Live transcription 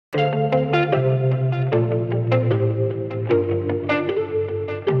Good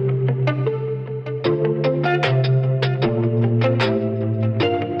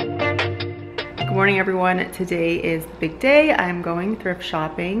morning, everyone. Today is the big day. I'm going thrift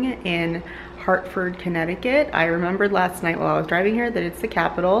shopping in Hartford, Connecticut. I remembered last night while I was driving here that it's the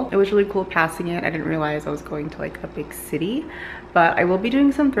capital. It was really cool passing it. I didn't realize I was going to like a big city, but I will be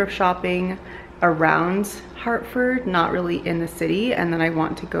doing some thrift shopping around Hartford, not really in the city. And then I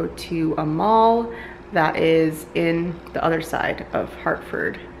want to go to a mall that is in the other side of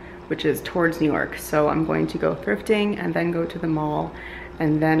Hartford, which is towards New York. So I'm going to go thrifting and then go to the mall,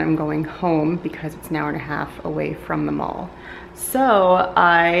 and then I'm going home because it's an hour and a half away from the mall. So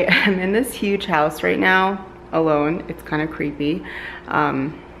I am in this huge house right now alone. It's kind of creepy.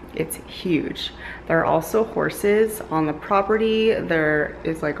 It's huge. There are also horses on the property. There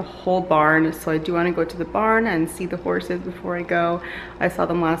is like a whole barn. So I do want to go to the barn and see the horses before I go. I saw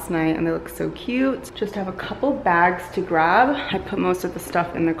them last night and they look so cute. Just have a couple bags to grab. I put most of the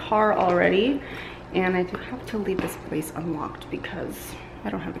stuff in the car already. And I do have to leave this place unlocked because I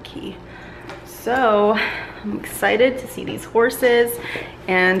don't have a key. So I'm excited to see these horses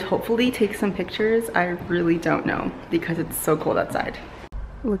and hopefully take some pictures. I really don't know because it's so cold outside.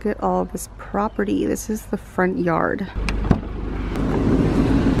 Look at all of this property. This is the front yard.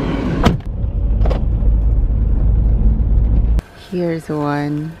 Here's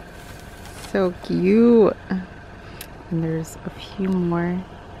one. So cute. And there's a few more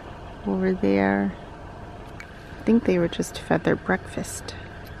over there. I think they were just fed their breakfast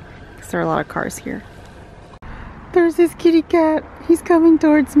because there are a lot of cars here. There's this kitty cat. He's coming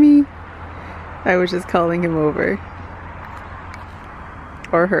towards me. I was just calling him over.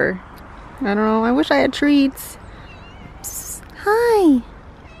 Or her. I don't know. I wish I had treats. Psst. Hi.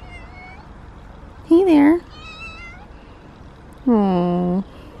 Hey there. Oh,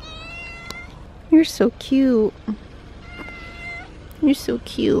 you're so cute. You're so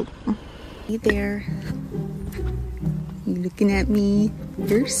cute. Hey there. You looking at me?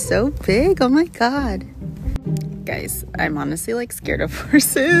 You're so big. Oh my god. Guys, I'm honestly like scared of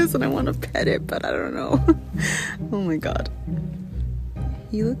horses and I want to pet it, but I don't know. Oh my god.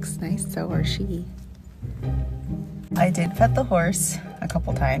 He looks nice, so or she. I did pet the horse a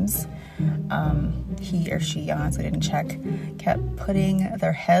couple times. He or she, honestly didn't check, kept putting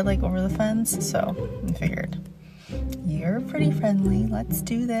their head like over the fence, so I figured, you're pretty friendly, let's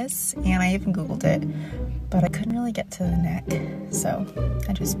do this. And I even Googled it, but I couldn't really get to the neck, so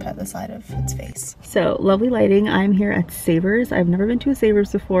I just pet the side of its face. So, lovely lighting. I'm here at Savers. I've never been to a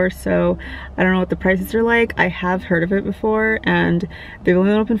Savers before, so I don't know what the prices are like. I have heard of it before, and they've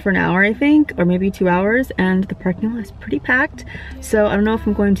only been open for an hour, I think, or maybe 2 hours, and the parking lot is pretty packed. So I don't know if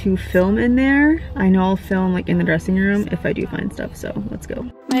I'm going to film in there. I know I'll film like in the dressing room if I do find stuff, so let's go.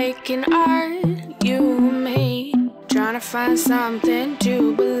 Making art, you and me, trying to find something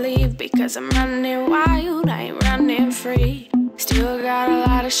to believe, because I'm running wild, I ain't running free. Still got a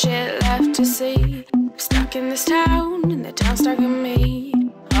lot of shit left to see. Stuck in this town, and the town's stuck in me.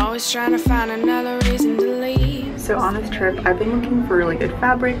 Always trying to find another reason to leave. So on this trip, I've been looking for really good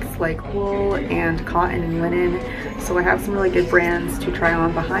fabrics like wool and cotton and linen. So I have some really good brands to try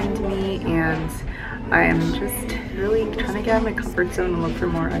on behind me, and I'm just really trying to get out of my comfort zone and look for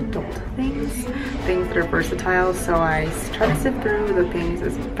more adult things that are versatile. So I try to sift through the things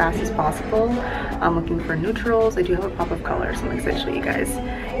as fast as possible. I'm looking for neutrals. I do have a pop of color, so I'm excited to show you guys.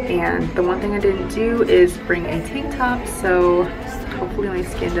 And the one thing I didn't do is bring a tank top, so hopefully my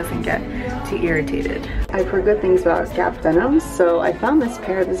skin doesn't get too irritated. I've heard good things about Gap denims, so I found this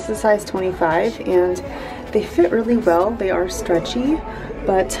pair. This is a size 25, and they fit really well. They are stretchy,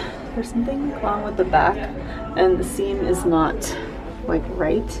 but there's something wrong with the back, and the seam is not like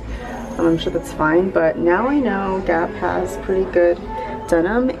right. I'm sure that's fine, but now I know Gap has pretty good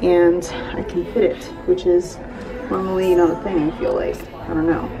denim, and I can fit it, which is normally not a thing. I feel like, I don't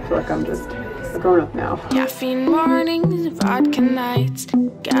know, I feel like I'm just a grown-up now. Caffeine mornings, vodka nights,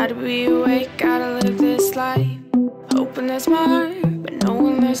 gotta be awake, gotta live this life, hoping there's more, but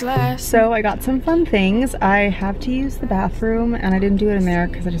knowing there's less. So I got some fun things. I have to use the bathroom, and I didn't do it in there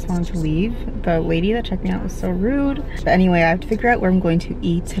because I just wanted to leave. The lady that checked me out was so rude. But anyway, I have to figure out where I'm going to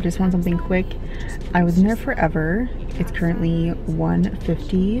eat. I just want something quick. I was in there forever. It's currently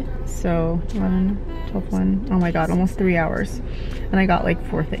 1:50, so 11, 12, 1, oh my god, almost 3 hours. And I got like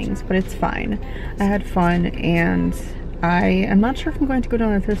 4 things, but it's fine. I had fun, and I am not sure if I'm going to go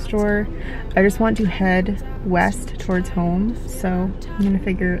down to the thrift store. I just want to head west towards home, so I'm gonna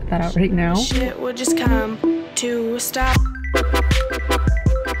figure that out right now. Shit will just come to a stop.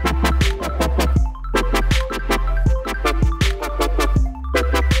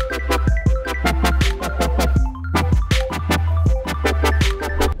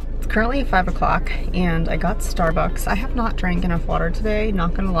 currently 5 o'clock and I got Starbucks. I have not drank enough water today,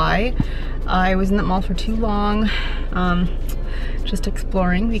 not gonna lie. I was in the mall for too long, just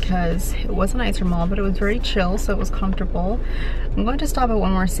exploring because it was a nicer mall, but it was very chill, so it was comfortable. I'm going to stop at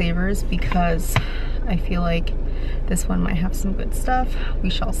one more Savers because I feel like this one might have some good stuff. We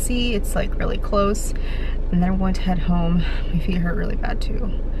shall see. It's like really close. And then I'm going to head home. My feet hurt really bad too.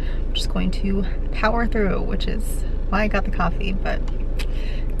 I'm just going to power through, which is why I got the coffee, but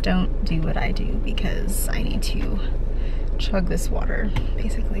don't do what I do because I need to chug this water,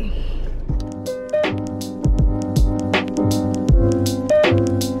 basically.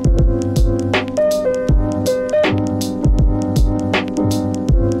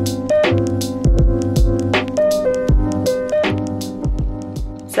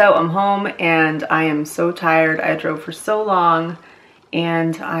 So I'm home and I am so tired. I drove for so long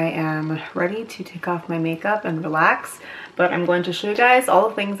and I am ready to take off my makeup and relax. But I'm going to show you guys all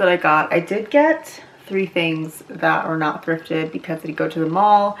the things that I got. I did get 3 things that are not thrifted because I did go to the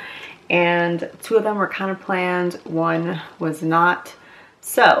mall, and 2 of them were kind of planned, 1 was not.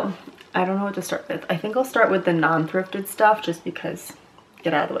 So I don't know what to start with. I think I'll start with the non-thrifted stuff just because,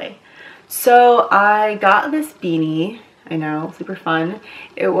 get out of the way. So I got this beanie. I know, super fun.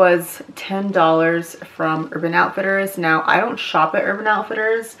 It was $10 from Urban Outfitters. Now, I don't shop at Urban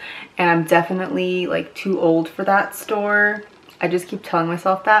Outfitters, and I'm definitely like too old for that store. I just keep telling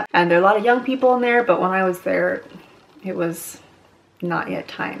myself that. And there are a lot of young people in there, but when I was there, it was not yet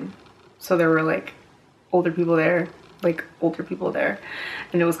time. So there were like older people there,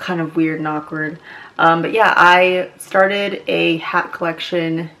 and it was kind of weird and awkward. But yeah, I started a hat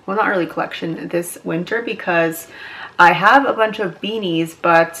collection, well, not really collection, this winter because I have a bunch of beanies,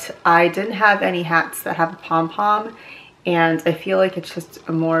 but I didn't have any hats that have a pom-pom, and I feel like it's just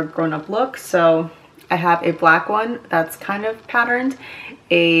a more grown-up look. So I have a black one that's kind of patterned,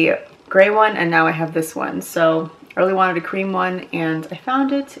 a gray one, and now I have this one. So I really wanted a cream one, and I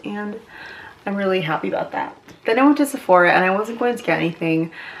found it, and I'm really happy about that. Then I went to Sephora, and I wasn't going to get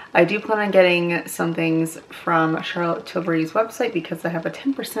anything. I do plan on getting some things from Charlotte Tilbury's website because I have a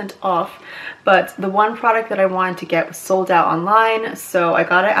 10% off, but the one product that I wanted to get was sold out online, so I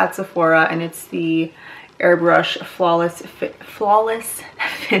got it at Sephora, and it's the Airbrush Flawless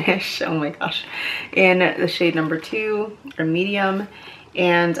Finish, oh my gosh, in the shade number 2, or medium,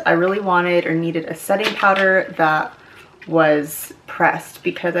 and I really wanted or needed a setting powder that was pressed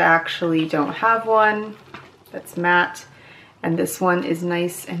because I actually don't have one that's matte. And this one is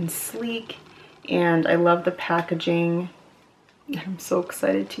nice and sleek, and I love the packaging. I'm so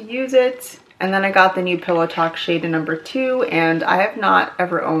excited to use it. And then I got the new Pillow Talk shade in number 2, and I have not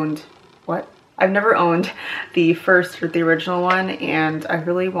ever owned, I've never owned the first or the original one, and I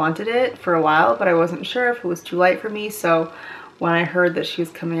really wanted it for a while, but I wasn't sure if it was too light for me. So when I heard that she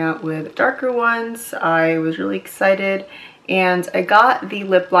was coming out with darker ones, I was really excited. And I got the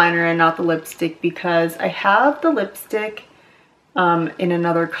lip liner and not the lipstick because I have the lipstick in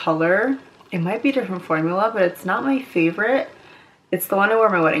another color. It might be a different formula, but it's not my favorite. It's the one I wore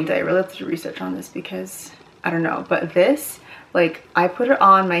on my wedding day. I really have to do research on this because I don't know, but this, like, I put it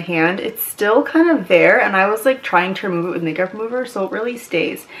on my hand, it's still kind of there, and I was like trying to remove it with makeup remover, so it really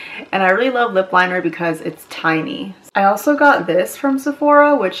stays. And I really love lip liner because it's tiny. I also got this from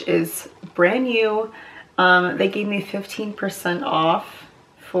Sephora, which is brand new. They gave me 15% off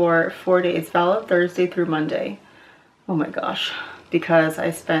for 4 days, valid Thursday through Monday. Oh my gosh, because I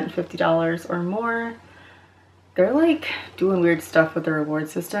spent $50 or more. They're like doing weird stuff with the reward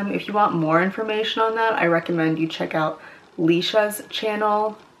system. If you want more information on that, I recommend you check out Leisha's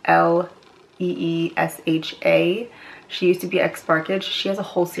channel, Leesha. She used to be X-Sparkage. She has a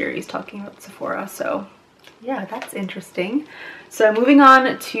whole series talking about Sephora, so yeah, that's interesting. So moving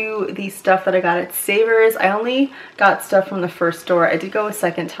on to the stuff that I got at Savers. I only got stuff from the first store. I did go a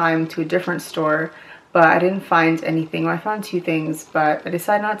second time to a different store, but I didn't find anything. Well, I found 2 things, but I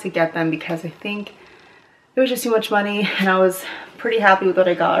decided not to get them because I think it was just too much money, and I was pretty happy with what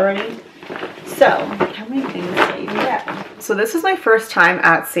I got already. So, how many things did I even get? So this is my first time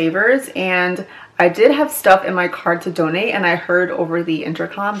at Savers, and I did have stuff in my card to donate, and I heard over the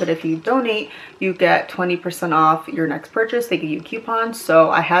intercom that if you donate, you get 20% off your next purchase. They give you a coupon.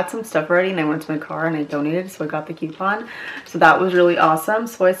 So I had some stuff ready, and I went to my car and I donated, so I got the coupon. So that was really awesome.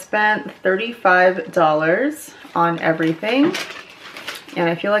 So I spent $35 on everything. And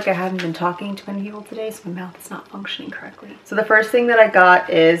I feel like I haven't been talking to many people today, so my mouth is not functioning correctly. So the first thing that I got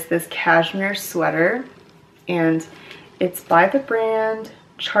is this cashmere sweater, and it's by the brand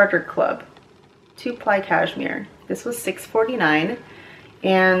Charter Club. 2-ply cashmere. This was $6.49,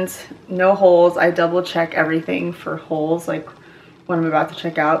 and no holes. I double check everything for holes, like what I'm about to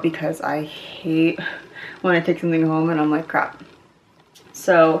check out because I hate when I take something home and I'm like, crap.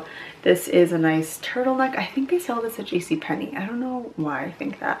 So this is a nice turtleneck. I think they sell this at JCPenney. I don't know why I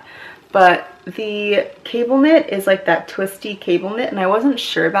think that. But the cable knit is like that twisty cable knit, and I wasn't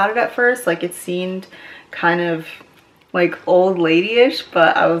sure about it at first. Like it seemed kind of like old lady-ish,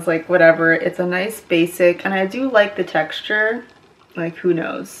 but I was like, whatever. It's a nice basic, and I do like the texture. Like, who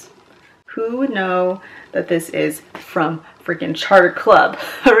knows? Who would know that this is from freaking Charter Club,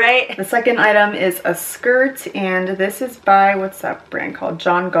 right? The second item is a skirt, and this is by, what's that brand called?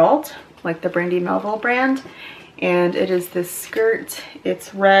 John Galt, like the Brandy Melville brand. And it is this skirt.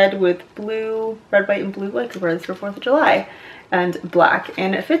 It's red with blue, red, white, and blue, like I wear this for 4th of July, and black.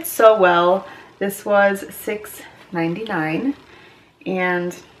 And it fits so well. This was $6.99,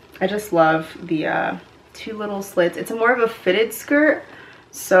 and I just love the two little slits. It's more of a fitted skirt,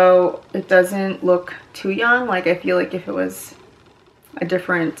 so it doesn't look too young. Like I feel like if it was a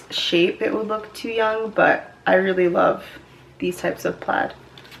different shape, it would look too young, but I really love these types of plaid.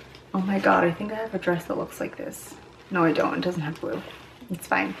 Oh my god, I think I have a dress that looks like this. No, I don't. It doesn't have blue. It's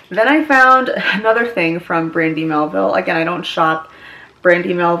fine. Then I found another thing from Brandy Melville. Again, I don't shop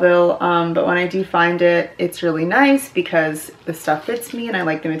Brandy Melville, but when I do find it, it's really nice because the stuff fits me and I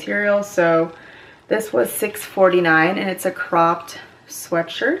like the material. So this was $6.49, and it's a cropped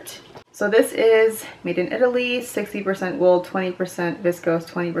sweatshirt. So this is made in Italy, 60% wool, 20% viscose,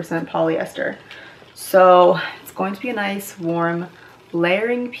 20% polyester. So it's going to be a nice warm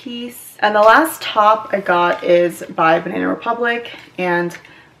layering piece. And the last top I got is by Banana Republic, and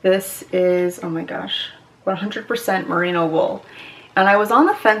this is, oh my gosh, 100% merino wool. And I was on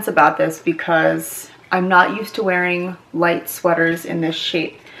the fence about this because I'm not used to wearing light sweaters in this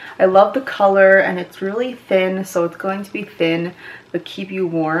shape. I love the color, and it's really thin, so it's going to be thin but keep you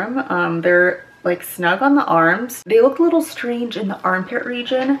warm. They're like snug on the arms. They look a little strange in the armpit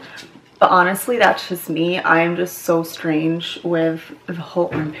region, but honestly, that's just me. I'm just so strange with the whole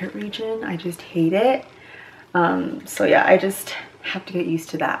armpit region. I just hate it. So yeah, I just have to get used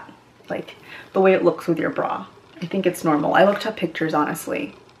to that. Like the way it looks with your bra. I think it's normal. I looked up pictures,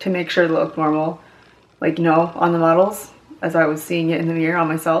 honestly, to make sure they look normal. Like, no, on the models, as I was seeing it in the mirror on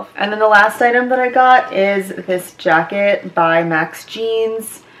myself. And then the last item that I got is this jacket by Max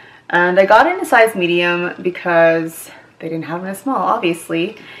Jeans. And I got it in a size medium because they didn't have it in a small,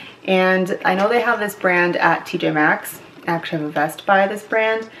 obviously. And I know they have this brand at TJ Maxx. I actually have a vest by this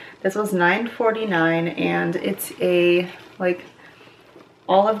brand. This was $9.49, and it's a like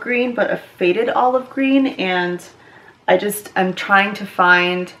olive green, but a faded olive green. And I'm trying to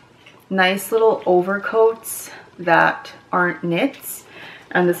find nice little overcoats that aren't knits,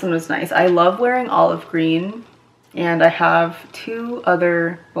 and this one was nice. I love wearing olive green, and I have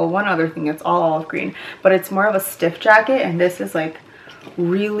one other thing that's all olive green, but it's more of a stiff jacket, and this is like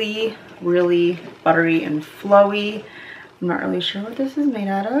really, really buttery and flowy. I'm not really sure what this is made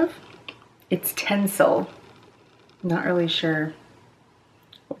out of. It's tencel. I'm not really sure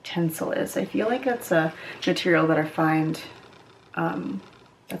what tencel is. I feel like that's a material that I find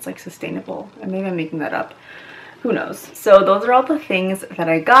that's like sustainable, and maybe I'm making that up. Who knows? So those are all the things that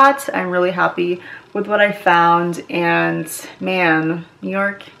I got. I'm really happy with what I found, and man, New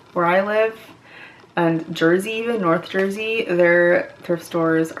York, where I live, and Jersey, even North Jersey, their thrift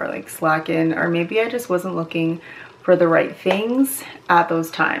stores are like slacking, or maybe I just wasn't looking for the right things at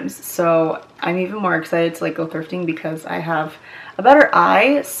those times. So I'm even more excited to like go thrifting because I have a better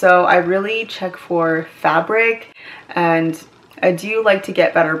eye. So I really check for fabric, and I do like to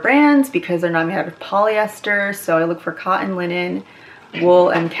get better brands because they're not made out of polyester. So I look for cotton, linen, wool,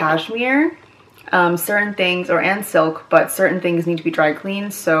 and cashmere. Certain things, and silk, but certain things need to be dry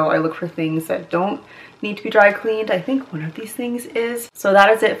cleaned. So I look for things that don't need to be dry cleaned. I think one of these things is. So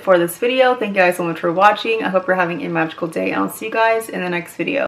that is it for this video. Thank you guys so much for watching. I hope you're having a magical day, and I'll see you guys in the next video.